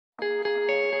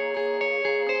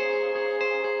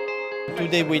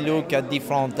Today we look at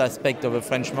different aspects of the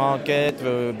French market,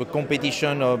 the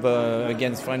competition of,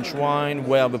 against French wine,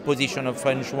 where the position of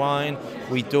French wine.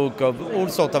 We talk of all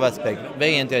sorts of aspects.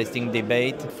 Very interesting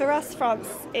debate. For us, France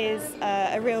is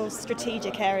a real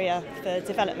strategic area for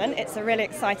development. It's a really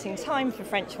exciting time for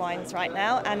French wines right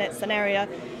now, and it's an area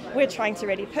we're trying to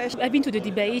really push. I've been to the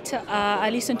debate. I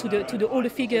listened to all the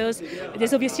figures.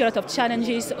 There's obviously a lot of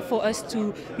challenges for us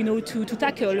to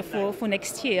tackle for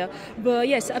next year. But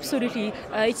yes, absolutely,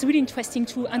 it's really interesting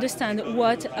to understand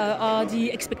what are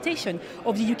the expectations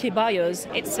of the UK buyers.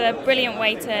 It's a brilliant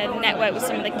way to network with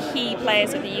some of the key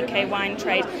players of the UK wine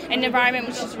trade in an environment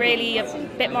which is really a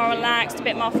bit more relaxed, a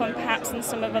bit more fun perhaps than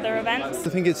some of other events. I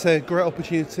think it's a great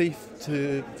opportunity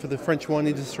for the French wine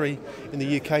industry in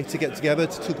the UK to get together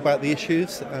to talk about the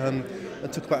issues and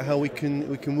talk about how we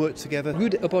can work together.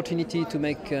 Good opportunity to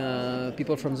make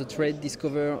people from the trade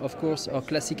discover, of course, our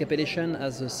classic appellation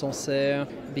as a Sancerre,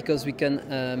 because we can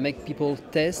make people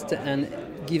test and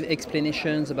give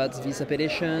explanations about these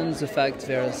appellations, the fact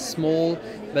they're small,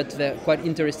 but they're quite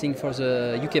interesting for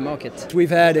the UK market. We've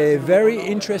had a very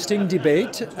interesting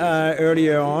debate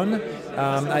earlier on.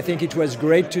 I think it was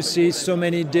great to see so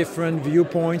many different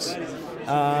viewpoints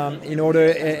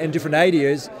and different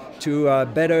ideas to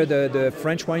better the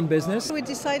French wine business. We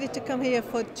decided to come here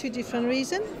for two different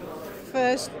reasons.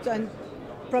 First, and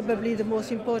probably the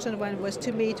most important one, was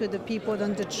to meet with the people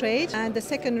on the trade. And the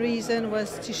second reason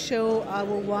was to show our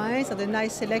wines and the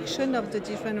nice selection of the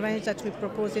different range that we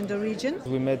propose in the region.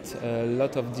 We met a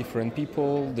lot of different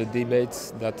people. The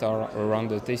debates that are around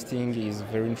the tasting is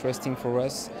very interesting for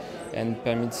us and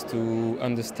permits to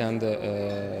understand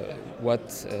what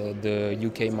the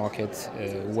UK market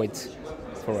waits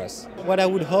for us. What I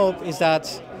would hope is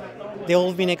that they've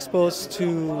all been exposed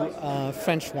to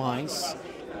French wines,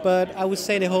 but I would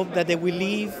say they hope that they will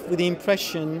leave with the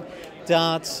impression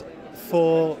that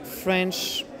for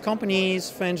French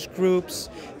companies, French groups,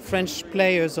 French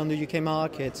players on the UK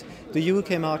market, the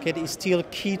UK market is still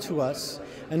key to us,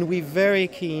 and we're very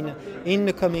keen in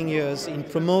the coming years in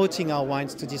promoting our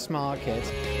wines to this market.